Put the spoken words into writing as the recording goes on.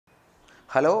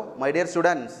Hello, my dear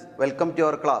students. Welcome to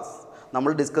our class.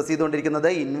 നമ്മൾ discuss ചെയ്തുകൊണ്ടിരിക്കുന്നത്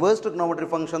inverse trigonometry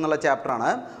function എന്നുള്ള ചാപ്റ്ററാണ്.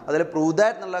 അതിൽ പ്രൂവ്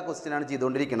ദാറ്റ് എന്നുള്ള ക്വസ്റ്റ്യനാണ്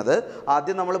ചെയ്തുകൊണ്ടിരിക്കുന്നത്.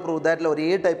 ആദ്യം നമ്മൾ പ്രൂവ് ദാറ്റിൽ ഒരേ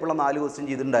ടൈപ്പുള്ള 4 ക്വസ്റ്റ്യൻ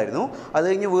ചെയ്തിട്ടുണ്ടായിരുന്നു. അത്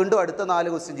കഴിഞ്ഞ് വീണ്ടും അടുത്ത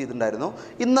 4 ക്വസ്റ്റ്യൻ ചെയ്തിട്ടുണ്ടായിരുന്നു.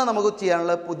 ഇന്ന് നമുക്ക്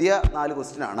ചെയ്യാനുള്ള പുതിയ 4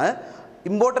 ക്വസ്റ്റ്യനാണ്.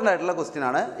 ഇമ്പോർട്ടൻ്റ് ആയിട്ടുള്ള ക്വസ്റ്റ്യൻ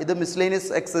ആണ്. ഇത് മിസ്ലേനിയസ്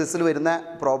എക്സസൈസിൽ വരുന്ന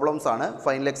പ്രോബ്ലംസ് ആണ്.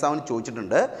 ഫൈനൽ എക്സാമിന്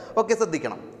ചോദിച്ചിട്ടുണ്ട്. ഓക്കെ,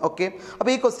 ശ്രദ്ധിക്കണം. ഓക്കെ,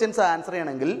 അപ്പോൾ ഈ ക്വസ്റ്റ്യൻസ് ആൻസർ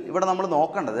ചെയ്യണമെങ്കിൽ ഇവിടെ നമ്മൾ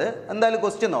നോക്കേണ്ടത് എന്തായാലും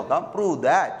ക്വസ്റ്റ്യൻ നോക്കാം. Prove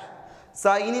that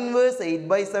sin inverse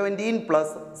 8/17 plus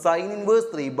sin inverse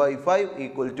 3/5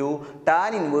 equal to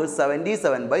tan inverse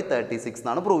 77/36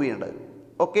 എന്നാണ് പ്രൂവ് ചെയ്യേണ്ടത്.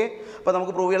 ഓക്കെ, അപ്പോൾ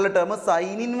നമുക്ക് പ്രൂവ് ചെയ്യാനുള്ള ടേം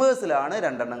സൈൻ ഇൻവേഴ്സിലാണ്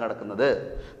രണ്ടെണ്ണം കിടക്കുന്നത്.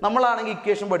 നമ്മളാണെങ്കിൽ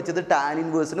ഇക്വേഷൻ പഠിച്ചത് ടാൻ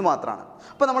ഇൻവേഴ്സിന് മാത്രമാണ്.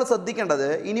 അപ്പോൾ നമ്മൾ ശ്രദ്ധിക്കേണ്ടത്,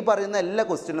 ഇനി പറയുന്ന എല്ലാ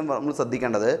ക്വസ്റ്റ്യനും നമ്മൾ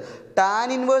ശ്രദ്ധിക്കേണ്ടത്,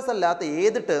 ടാൻ ഇൻവേഴ്സ് അല്ലാത്ത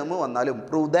ഏത് ടേം വന്നാലും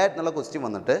പ്രൂവ് ദാറ്റ് എന്നുള്ള ക്വസ്റ്റ്യൻ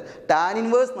വന്നിട്ട് ടാൻ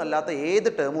ഇൻവേഴ്സ് അല്ലാത്ത ഏത്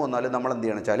ടേം വന്നാലും നമ്മൾ എന്ത്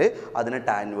ചെയ്യണം വെച്ചാൽ അതിനെ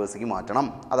ടാൻ ഇൻവേഴ്സിലേക്ക് മാറ്റണം.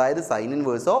 അതായത് sign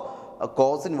ഇൻവേഴ്സോ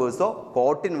cos ഇൻവേഴ്സോ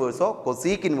coat ഇൻവേഴ്സോ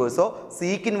cosec ഇൻവേഴ്സോ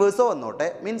seek ഇൻവേഴ്സോ വന്നോട്ടെ.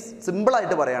 മീൻസ്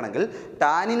സിമ്പിളായിട്ട് പറയുകയാണെങ്കിൽ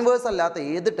ടാൻ ഇൻവേഴ്സ് അല്ലാത്ത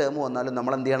ഏത് ടേം വന്നാലും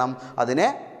നമ്മൾ എന്ത് ചെയ്യണം, അതിനെ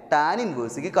ടാൻ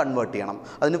ഇൻവേഴ്സിലേക്ക് കൺവേർട്ട് ചെയ്യണം.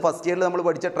 അതിന് ഫസ്റ്റ് ഇയറിൽ നമ്മൾ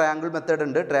പഠിച്ച ട്രയാങ്കിൾ മെത്തേഡ്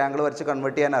ഉണ്ട്. ട്രയാങ്കിൾ വരച്ച്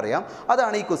കൺവേർട്ട് ചെയ്യാൻ അറിയാം.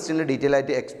 അതാണ് ഈ ക്വസ്റ്റ്യനിൽ ഡീറ്റെയിൽ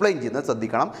ആയിട്ട് എക്സ്പ്ലെയിൻ ചെയ്യുന്നത്.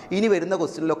 ശ്രദ്ധിക്കണം. ഇനി വരുന്ന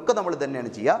ക്വസ്റ്റ്യനിലൊക്കെ നമ്മൾ തന്നെയാണ്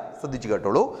ചെയ്യുക. ശ്രദ്ധിച്ച്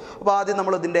കേട്ടോളൂ. അപ്പോൾ ആദ്യം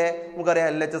നമ്മൾ ഇതിൻ്റെ നമുക്കറിയാം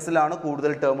LHS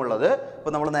കൂടുതൽ ടേം ഉള്ളത്.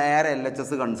 അപ്പോൾ നമ്മൾ നേരെ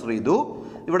LHS കൺസിഡർ ചെയ്തു.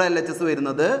 ഇവിടെ LHS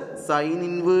വരുന്നത് sine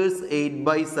inverse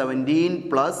 8/17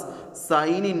 plus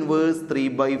sine inverse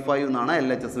 3/5 എന്നാണ്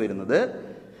LHS വരുന്നത്.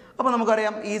 അപ്പോൾ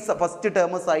നമുക്കറിയാം ഈ ഫസ്റ്റ്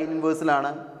ടേം സൈൻ ഇൻവേഴ്സിലാണ്.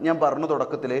 ഞാൻ പറഞ്ഞു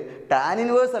തുടക്കത്തിൽ ടാൻ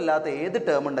ഇൻവേഴ്സ് അല്ലാത്ത ഏത്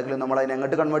ടേം ഉണ്ടെങ്കിലും നമ്മൾ അതിനെ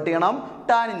എങ്ങോട്ട് കൺവേർട്ട് ചെയ്യണം,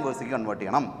 ടാൻ ഇൻവേഴ്സിലേക്ക് കൺവേർട്ട്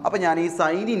ചെയ്യണം. അപ്പോൾ ഞാൻ ഈ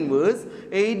സൈൻ ഇൻവേഴ്സ്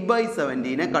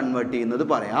 8/17 കൺവേർട്ട് ചെയ്യുന്നത്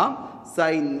പറയാം.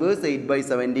 സൈൻ ഇൻവേഴ്സ്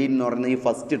 8/17 എന്ന് പറയുന്ന ഈ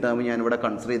ഫസ്റ്റ് ടേം ഞാനിവിടെ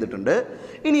കൺസിഡർ ചെയ്തിട്ടുണ്ട്.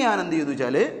 ഇനി ഞാൻ എന്ത് ചെയ്തു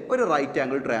വെച്ചാൽ ഒരു റൈറ്റ്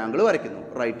ആംഗിൾ ട്രയാങ്കിൾ വരയ്ക്കുന്നു.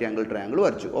 റൈറ്റ് ആംഗിൾ ട്രയാങ്കിൾ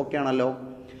വരച്ചു. ഓക്കെ ആണല്ലോ.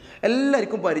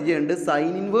 എല്ലാവർക്കും പരിചയമുണ്ട്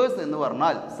സൈൻ ഇൻവേഴ്സ് എന്ന്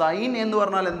പറഞ്ഞാൽ. സൈൻ എന്ന്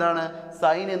പറഞ്ഞാൽ എന്താണ്?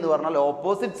 സൈൻ എന്ന് പറഞ്ഞാൽ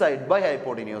ഓപ്പോസിറ്റ് സൈഡ് ബൈ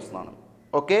ഹൈപ്പോട്ടിന്യൂസ് എന്നാണ്.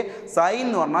 ഓക്കെ, സൈൻ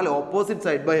എന്ന് പറഞ്ഞാൽ ഓപ്പോസിറ്റ്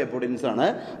സൈഡ് ബൈ ഹൈപ്പോട്ടിന്യൂസ് ആണ്.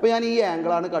 അപ്പോൾ ഞാൻ ഈ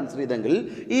ആംഗിളാണ് കൺസിഡർ ചെയ്തെങ്കിൽ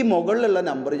ഈ മുകളിലുള്ള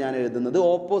നമ്പർ ഞാൻ എഴുതുന്നത്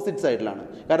ഓപ്പോസിറ്റ് സൈഡിലാണ്.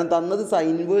 കാരണം തന്നത്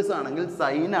സൈൻ ഇൻവേഴ്സ് ആണെങ്കിൽ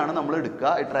സൈൻ ആണ് നമ്മൾ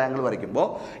എടുക്കുക ഈ ട്രയാങ്കിൾ വരയ്ക്കുമ്പോൾ.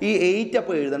 ഈ 8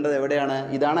 അപ്പോൾ എഴുതേണ്ടത് എവിടെയാണ്?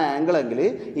 ഇതാണ് ആംഗിൾ എങ്കിൽ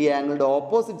ഈ ആംഗിളിൻ്റെ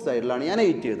ഓപ്പോസിറ്റ് സൈഡിലാണ് ഞാൻ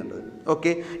 8 എഴുതേണ്ടത്.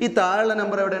 ഓക്കെ, ഈ താഴെയുള്ള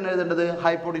നമ്പർ എവിടെയാണ് എഴുതേണ്ടത്?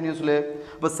 ഹൈപ്പോട്ടിന്യൂസിൽ.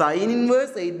 അപ്പോൾ സൈൻ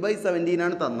ഇൻവേഴ്സ് 8/17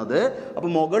 ആണ് തന്നത്. അപ്പോൾ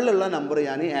മുകളിലുള്ള നമ്പർ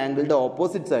ഞാൻ ആംഗിളിൻ്റെ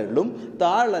ഓപ്പോസിറ്റ് സൈഡിലും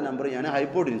താഴെയുള്ള നമ്പർ ഞാൻ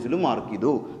ഹൈപ്പോട്ടിന്യൂസിലും മാർക്ക്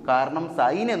ചെയ്തു. കാരണം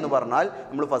സൈൻ എന്ന് പറഞ്ഞാൽ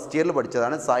നമ്മൾ ഫസ്റ്റ് ഇയറിൽ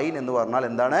പഠിച്ചതാണ്. സൈൻ എന്ന് പറഞ്ഞാൽ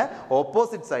എന്താണ്?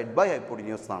 ഓപ്പോസിറ്റ് സൈഡ് ബൈ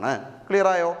ഹൈപ്പോട്ടിന്യൂസ് ആണ്. ക്ലിയർ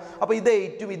ആയോ? അപ്പോൾ ഇത്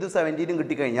 8ഉം ഇത് 17ഉം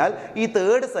കിട്ടിക്കഴിഞ്ഞാൽ ഈ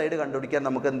തേർഡ് സൈഡ് കണ്ടുപിടിക്കാൻ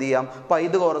നമുക്ക് എന്ത് ചെയ്യാം?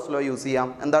 പൈതഗോറസ് ലോ യൂസ് ചെയ്യാം.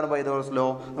 എന്താണ് പൈതഗോറസ് ലോ?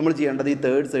 നമ്മൾ ചെയ്യേണ്ടത് ഈ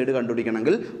തേർഡ് സൈഡ്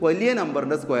കണ്ടുപിടിക്കണമെങ്കിൽ വലിയ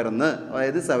നമ്പറിൻ്റെ സ്ക്വയർ എന്ന്,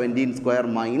 അതായത് 17 സ്ക്വയർ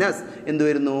മൈനസ് എന്ത്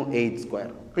വരുന്നു? 8 സ്ക്വയർ.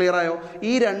 ക്ലിയർ ആയോ?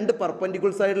 ഈ രണ്ട്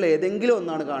പെർപെൻഡിക്കുലർ സൈഡിൽ ഏതെങ്കിലും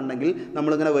ഒന്നാണ് കാണണമെങ്കിൽ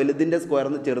നമ്മളിങ്ങനെ വലുതിൻ്റെ സ്ക്വയർ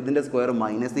എന്ന് ചെറുതിൻ്റെ സ്ക്വയർ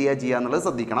മൈനസ് ചെയ്യുക എന്നുള്ളത്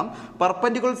ശ്രദ്ധിക്കണം.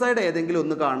 പെർപെൻഡിക്കുലർ സൈഡ് ഏതെങ്കിലും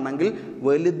ഒന്ന് കാണണമെങ്കിൽ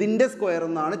വലുതിൻ്റെ സ്ക്വയർ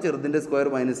എന്നാണ് ചെറുതിൻ്റെ സ്ക്വയർ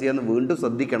മൈനസ് ചെയ്യാന്ന് വീണ്ടും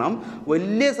ശ്രദ്ധിക്കണം.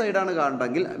 വലിയ സൈഡാണ്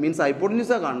കാണണമെങ്കിൽ മീൻസ്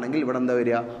ഹൈപ്പോട്ടിന്യൂസാണ് കാണണമെങ്കിൽ ഇവിടെ എന്താ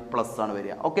വരിക? പ്ലസ് ആണ്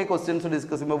വരിക. ഓക്കെ, ക്വസ്റ്റ്യൻസ്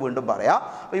ഡിസ്കസ് ചെയ്യുമ്പോൾ വീണ്ടും പറയാം.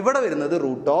 അപ്പോൾ ഇവിടെ വരുന്നത്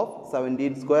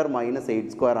 √17 സ്ക്വയർ മൈനസ് 8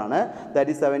 സ്ക്വയർ ആണ്.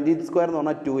 ദാറ്റ് ഈസ് 17 സ്ക്വയർ എന്ന്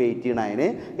പറഞ്ഞാൽ 289,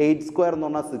 8 സ്ക്വയർ എന്ന്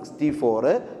പറഞ്ഞാൽ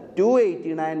 64,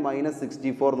 289 മൈനസ്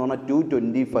 64 എന്ന് പറഞ്ഞാൽ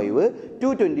 225,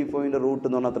 225ൻ്റെ റൂട്ട്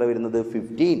എന്ന് പറഞ്ഞാൽ എത്ര വരുന്നത്?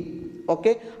 15.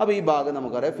 ഓക്കെ, അപ്പോൾ ഈ ഭാഗം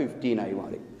നമുക്കറിയാം 15 ആയി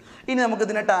മാറി. ഇനി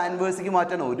നമുക്കിതിനെ ടാൻ ഇൻവേഴ്സിലേക്ക്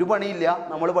മാറ്റാൻ ഒരു പണിയില്ല.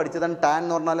 നമ്മൾ പഠിച്ചതാണ് ടാൻ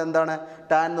എന്ന് പറഞ്ഞാൽ എന്താണ്?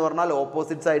 ടാൻ എന്ന് പറഞ്ഞാൽ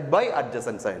opposite side by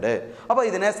adjacent side. അപ്പോൾ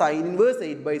ഇതിനെ സൈൻ ഇൻവേഴ്സ്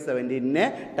 8/17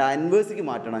 ടാൻ ഇൻവേഴ്സിലേക്ക്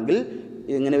മാറ്റണമെങ്കിൽ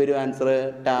എങ്ങനെ വരും ആൻസർ?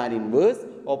 ടാൻ ഇൻവേഴ്സ്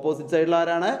ഓപ്പോസിറ്റ് സൈഡിൽ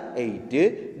ആരാണ്? 8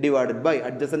 ഡിവൈഡഡ് ബൈ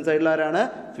അഡ്ജസൻറ്റ് സൈഡിൽ ആരാണ്?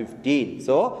 15.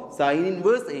 So sine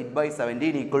inverse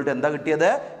 8/17 equal to എന്താ കിട്ടിയത്?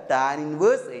 ടാൻ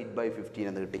ഇൻവേഴ്സ് 8/15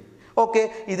 എന്ന് കിട്ടി. ഓക്കെ,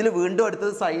 ഇതിൽ വീണ്ടും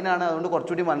അടുത്തത് സൈനാണ്. അതുകൊണ്ട്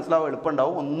കുറച്ചുകൂടി മനസ്സിലാവും,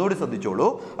 എളുപ്പമുണ്ടാവും. ഒന്നുകൂടി ശ്രദ്ധിച്ചോളൂ.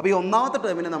 അപ്പോൾ ഈ ഒന്നാമത്തെ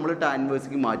ടേമിനെ നമ്മൾ ടാൻ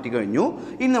ഇൻവേഴ്സിലേക്ക് മാറ്റി കഴിഞ്ഞു.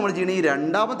 ഇനി നമ്മൾ ചെയ്യുന്ന ഈ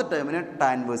രണ്ടാമത്തെ ടേമിനെ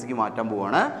ടാൻ ഇൻവേഴ്സിലേക്ക് മാറ്റാൻ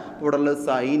പോവുകയാണ്. ഇവിടെ ഉള്ളത്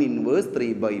സൈൻ ഇൻവേഴ്സ്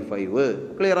 3/5.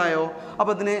 ക്ലിയർ ആയോ?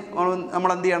 അപ്പോൾ ഇതിന് നമ്മൾ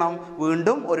എന്ത് ചെയ്യണം?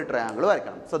 വീണ്ടും ഒരു ട്രയാങ്കിൾ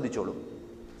വരയ്ക്കണം. ശ്രദ്ധിച്ചോളൂ.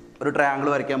 ഒരു ട്രയാങ്കിൾ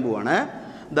വരയ്ക്കാൻ പോവുകയാണ്.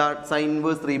 സൈൻ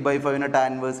ഇൻവേഴ്സ് 3/5 ടാൻ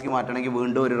ഇൻവേഴ്സിലേക്ക് മാറ്റണമെങ്കിൽ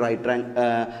വീണ്ടും ഒരു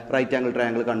റൈറ്റ് ആംഗിൾ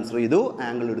ട്രയാങ്കിൾ കൺസിഡർ ചെയ്തു.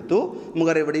 ആംഗിൾ എടുത്തു.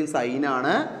 നമുക്കറിയാം ഇവിടെയും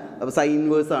സൈനാണ്. അപ്പോൾ സൈൻ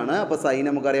ഇൻവേഴ്സ് ആണ്. അപ്പോൾ സൈൻ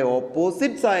നമുക്കറിയാം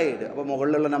ഓപ്പോസിറ്റ് സൈഡ്. അപ്പോൾ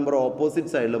മുകളിലുള്ള നമ്പർ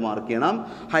ഓപ്പോസിറ്റ് സൈഡിൽ മാർക്ക് ചെയ്യണം.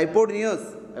 ഹൈപ്പോട്ടിന്യൂസ്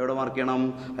എവിടെ മാർക്ക് ചെയ്യണം?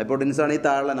 ഹൈപ്പോട്ടിന്യൂസ് ആണ് ഈ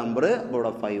താഴെയുള്ള നമ്പർ. അപ്പോൾ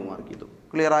ഇവിടെ 5 മാർക്ക് ചെയ്തു.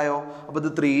 ക്ലിയർ ആയോ? അപ്പോൾ ഇത്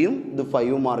 3ഉം ഇത്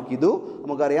 5ഉം മാർക്ക് ചെയ്തു.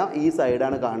 നമുക്കറിയാം ഈ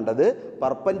സൈഡാണ് കാണേണ്ടത്.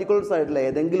 പെർപെൻഡിക്കുലർ സൈഡിൽ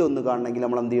ഏതെങ്കിലും ഒന്ന് കാണണമെങ്കിൽ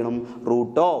നമ്മൾ എന്ത് ചെയ്യണം?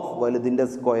 Root of വലുതിൻ്റെ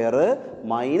square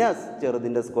minus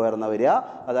ചെറുതിൻ്റെ square എന്ന് വരിക.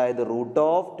 അതായത് റൂട്ട്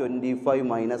ഓഫ് 25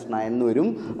 മൈനസ് 9 എന്ന് വരും.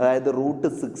 അതായത് റൂട്ട്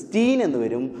 16 എന്ന്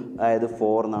വരും. അതായത്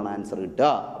 4 എന്നാണ് ആൻസർ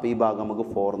കിട്ടുക. അപ്പോൾ ഈ ഭാഗം നമുക്ക്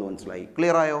 4 എന്ന് മനസ്സിലായി.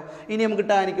 ക്ലിയർ ആയോ? ഇനി നമുക്ക്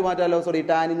ടാനിക്ക് മാറ്റാമല്ലോ,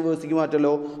 ടാൻ ഇൻവേഴ്സിക്ക്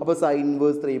മാറ്റാമല്ലോ. അപ്പോൾ സൈൻ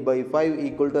ഇൻവേഴ്സ് 3/5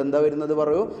 ഈക്വൽ ടു എന്താ വരുന്നത്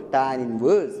പറയൂ? Tan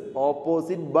inverse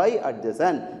opposite by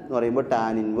adjacent എന്ന് പറയുമ്പോൾ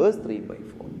ടാൻ ഇൻവേഴ്സ്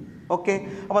 3/4. ഓക്കെ,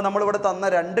 അപ്പോൾ നമ്മളിവിടെ തന്ന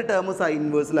 2 ടേം സൈൻ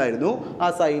ഇൻവേഴ്സിലായിരുന്നു. ആ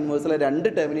സൈൻ ഇൻവേഴ്സിലെ 2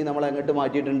 ടേമിനെ നമ്മൾ എങ്ങോട്ട്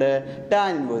മാറ്റിയിട്ടുണ്ട്?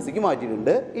 ടാൻ ഇൻവേഴ്സിക്ക്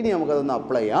മാറ്റിയിട്ടുണ്ട്. ഇനി നമുക്കതൊന്ന്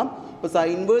അപ്ലൈ ചെയ്യാം. അപ്പോൾ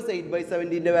സൈൻ ഇൻവേഴ്സ്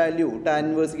 8/17ൻ്റെ വാല്യൂ ടാൻ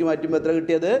ഇൻവേഴ്സിക്ക് മാറ്റുമ്പോൾ എത്ര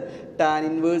കിട്ടിയത്? Tan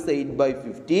inverse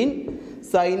 8/15.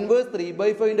 Sine inverse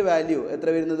 3/5ൻ്റെ value എത്ര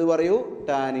വരുന്നത് പറയൂ?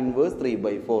 Tan inverse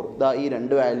 3/4. ദാ ഈ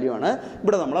 2 വാല്യൂ ആണ്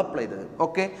ഇവിടെ നമ്മൾ അപ്ലൈ ചെയ്തത്.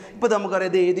 ഓക്കെ, ഇപ്പോൾ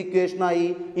നമുക്കറിയാം ഇത് ഏത് ഇക്വേഷനായി?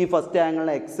 ഈ ഫസ്റ്റ്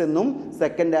ആംഗിളിനെ എക്സ് എന്നും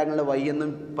സെക്കൻഡ് ആംഗിളിനെ വൈ എന്നും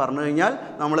പറഞ്ഞു കഴിഞ്ഞാൽ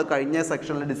നമ്മൾ കഴിഞ്ഞ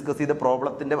സെക്ഷനിൽ ഡിസ്കസ് ചെയ്ത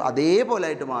പ്രോബ്ലത്തിൻ്റെ അതേപോലെ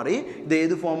ആയിട്ട് മാറി. ഇത്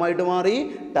ഏത് ഫോമായിട്ട് മാറി?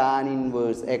 Tan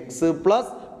inverse X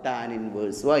plus tan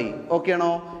inverse Y. Okay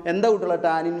ആണോ? എന്താ കൂട്ടുള്ള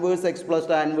tan inverse X plus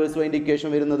tan inverse വൈൻ്റെ equation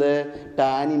വരുന്നത്?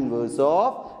 Tan inverse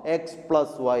of X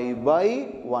plus Y by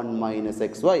 1 minus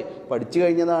X Y. പഠിച്ചു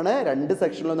കഴിഞ്ഞതാണ്. 2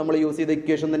 സെക്ഷനിലും നമ്മൾ യൂസ് ചെയ്ത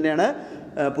ഇക്വേഷൻ തന്നെയാണ്.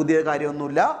 പുതിയ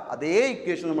കാര്യമൊന്നുമില്ല. അതേ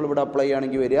ഇക്വേഷൻ നമ്മളിവിടെ അപ്ലൈ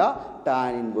ചെയ്യുകയാണെങ്കിൽ വരിക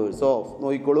ടാൻ ഇൻവേഴ്സ് ഓഫ്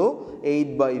നോക്കിക്കോളൂ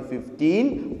 8/15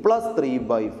 പ്ലസ്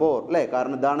 3/4 അല്ലേ?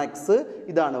 കാരണം ഇതാണ് എക്സ്,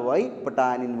 ഇതാണ് വൈ. ഇപ്പോൾ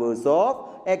tan inverse of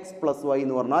X plus Y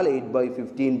എന്ന് പറഞ്ഞാൽ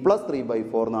 8/15 പ്ലസ്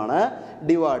 3/4 എന്നാണ്.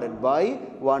 Divided by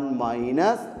 1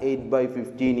 minus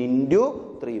 8/15 into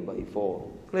 3/4.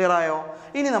 Clear ആയോ?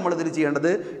 ഇനി നമ്മളിതിൽ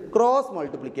ചെയ്യേണ്ടത് ക്രോസ്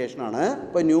മൾട്ടിപ്ലിക്കേഷൻ ആണ്.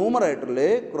 ഇപ്പോൾ ന്യൂമറേറ്ററിൽ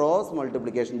ക്രോസ്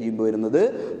മൾട്ടിപ്ലിക്കേഷൻ ചെയ്യുമ്പോൾ വരുന്നത്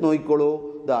നോക്കിക്കോളൂ.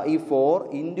 ഈ 4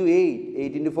 ഇൻറ്റു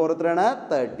 8 ഇൻറ്റു 4 എത്രയാണ്?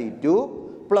 32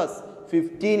 പ്ലസ്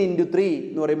 15 ഇൻറ്റു 3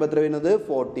 എന്ന് പറയുമ്പോൾ എത്ര വരുന്നത്?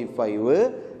 45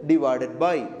 ഡിവൈഡഡ്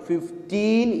ബൈ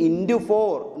 15 ഇൻറ്റു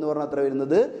 4 എന്ന് പറഞ്ഞാൽ എത്ര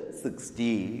വരുന്നത്?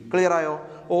 60. ക്ലിയർ ആയോ?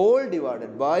 All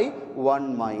divided by 1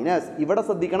 minus. ഇവിടെ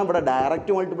ശ്രദ്ധിക്കണം, ഇവിടെ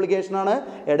ഡയറക്റ്റ് മൾട്ടിപ്ലിക്കേഷൻ ആണ്.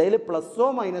 ഇടയിൽ പ്ലസോ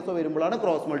മൈനസോ വരുമ്പോഴാണ്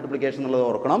ക്രോസ് മൾട്ടിപ്ലിക്കേഷൻ എന്നുള്ളത്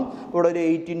ഓർക്കണം. ഇവിടെ ഒരു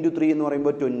 8 ഇൻറ്റു 3 എന്ന്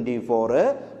പറയുമ്പോൾ 24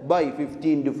 ബൈ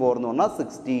 50 ഇൻറ്റു 4 എന്ന് പറഞ്ഞാൽ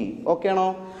 60. ഓക്കെ ആണോ?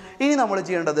 ഇനി നമ്മൾ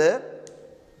ചെയ്യേണ്ടത്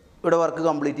ഇവിടെ വർക്ക്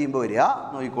കംപ്ലീറ്റ് ചെയ്യുമ്പോൾ വരിക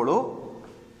നോക്കിക്കോളൂ.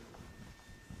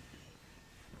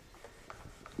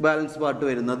 ബാലൻസ് പാർട്ട്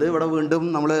വരുന്നത് ഇവിടെ വീണ്ടും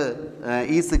നമ്മൾ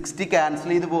ഈ 60 ക്യാൻസൽ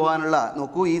ചെയ്ത് പോകാനുള്ള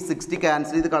നോക്കൂ. ഈ 60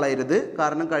 ക്യാൻസൽ ചെയ്ത് കളയരുത്.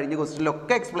 കാരണം കഴിഞ്ഞ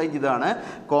ക്വസ്റ്റ്യനിലൊക്കെ എക്സ്പ്ലെയിൻ ചെയ്തതാണ്.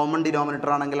 കോമൺ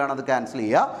ഡിനോമിനേറ്റർ ആണെങ്കിലാണ് അത് ക്യാൻസൽ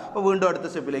ചെയ്യുക. അപ്പോൾ വീണ്ടും അടുത്ത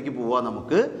സ്റ്റെപ്പിലേക്ക് പോവാം.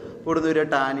 നമുക്ക് ഇവിടുന്ന് വരിക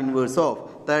ടാൻ ഇൻവേഴ്സ് ഓഫ്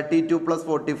 32 പ്ലസ്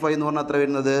 45 എന്ന് പറഞ്ഞാൽ എത്ര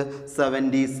വരുന്നത്?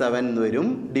 77 എന്ന് വരും.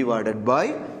 Divided by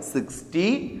 60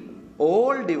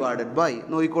 all divided by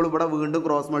നോക്കിക്കോളൂ. ഇവിടെ വീണ്ടും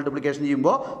ക്രോസ് മൾട്ടിപ്ലിക്കേഷൻ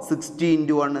ചെയ്യുമ്പോൾ 60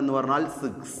 ഇൻറ്റു 1 എന്ന് പറഞ്ഞാൽ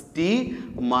 60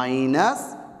 മൈനസ്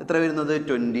എത്ര വരുന്നത്?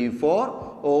 24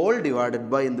 ഓൾ ഡിവൈഡഡ്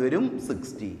ബൈ എന്ത് വരും?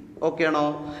 60. ഓക്കെ ആണോ?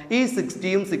 ഈ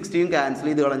 60യും 60യും ക്യാൻസൽ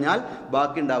ചെയ്ത് കളഞ്ഞാൽ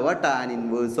ബാക്കി ഉണ്ടാവുക tan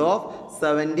inverse of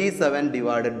 77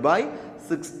 divided by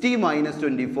 60 minus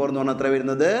 24 എന്ന് പറഞ്ഞാൽ എത്ര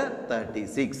വരുന്നത്?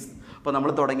 36. അപ്പോൾ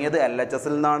നമ്മൾ തുടങ്ങിയത്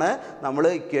LHSൽ നിന്നാണ്. നമ്മൾ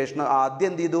ഇക്വേഷൻ ആദ്യം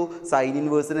എന്ത് ചെയ്തു? സൈൻ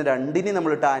ഇൻവേഴ്സിന് 2നെ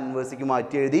നമ്മൾ ടാൻ ഇൻവേഴ്സിക്ക്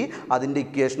മാറ്റി എഴുതി. അതിൻ്റെ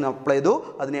ഇക്വേഷൻ അപ്ലൈ ചെയ്തു.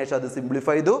 അതിനുശേഷം അത്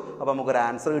സിംപ്ലിഫൈ ചെയ്തു. അപ്പോൾ നമുക്കൊരു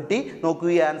ആൻസർ കിട്ടി. നോക്കൂ,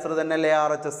 ഈ ആൻസർ തന്നെ അല്ലേ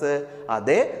RHS?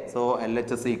 അതെ. സോ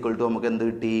LHS ഈക്വൽ ടു നമുക്ക് എന്ത്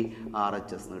കിട്ടി?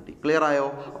 RHS എന്ന് കിട്ടി. ക്ലിയർ ആയോ?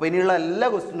 അപ്പോൾ ഇനിയുള്ള എല്ലാ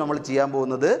ക്വസ്റ്റ്യനും നമ്മൾ ചെയ്യാൻ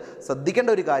പോകുന്നത്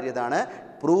ശ്രദ്ധിക്കേണ്ട ഒരു കാര്യം ഇതാണ്.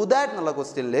 പ്രൂവ് ദാറ്റ് എന്നുള്ള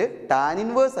ക്വസ്റ്റ്യനിൽ ടാൻ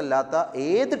ഇൻവേഴ്സ് അല്ലാത്ത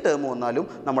ഏത് ടേം വന്നാലും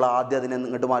നമ്മൾ ആദ്യം അതിനെ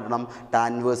ഇങ്ങോട്ട് മാറ്റണം, ടാൻ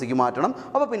ഇൻവേഴ്സിക്ക് മാറ്റണം.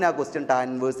 അപ്പോൾ പിന്നെ ആ question tan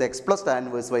inverse X plus tan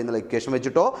inverse Y എന്നുള്ള ഇക്വേഷൻ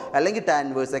വെച്ചിട്ടോ, അല്ലെങ്കിൽ tan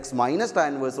inverse X minus tan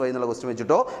inverse Y എന്നുള്ള ക്വസ്റ്റ്യൻ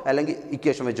വെച്ചിട്ടോ, അല്ലെങ്കിൽ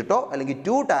ഇക്വേഷൻ വെച്ചിട്ടോ, അല്ലെങ്കിൽ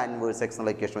 2 ടാൻ ഇൻവേഴ്സ് എക്സ്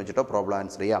എന്നുള്ള ഇക്വേഷൻ വെച്ചിട്ടോ പ്രോബ്ലം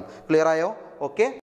ആൻസർ ചെയ്യാം. ക്ലിയർ ആയോ? ഓക്കെ.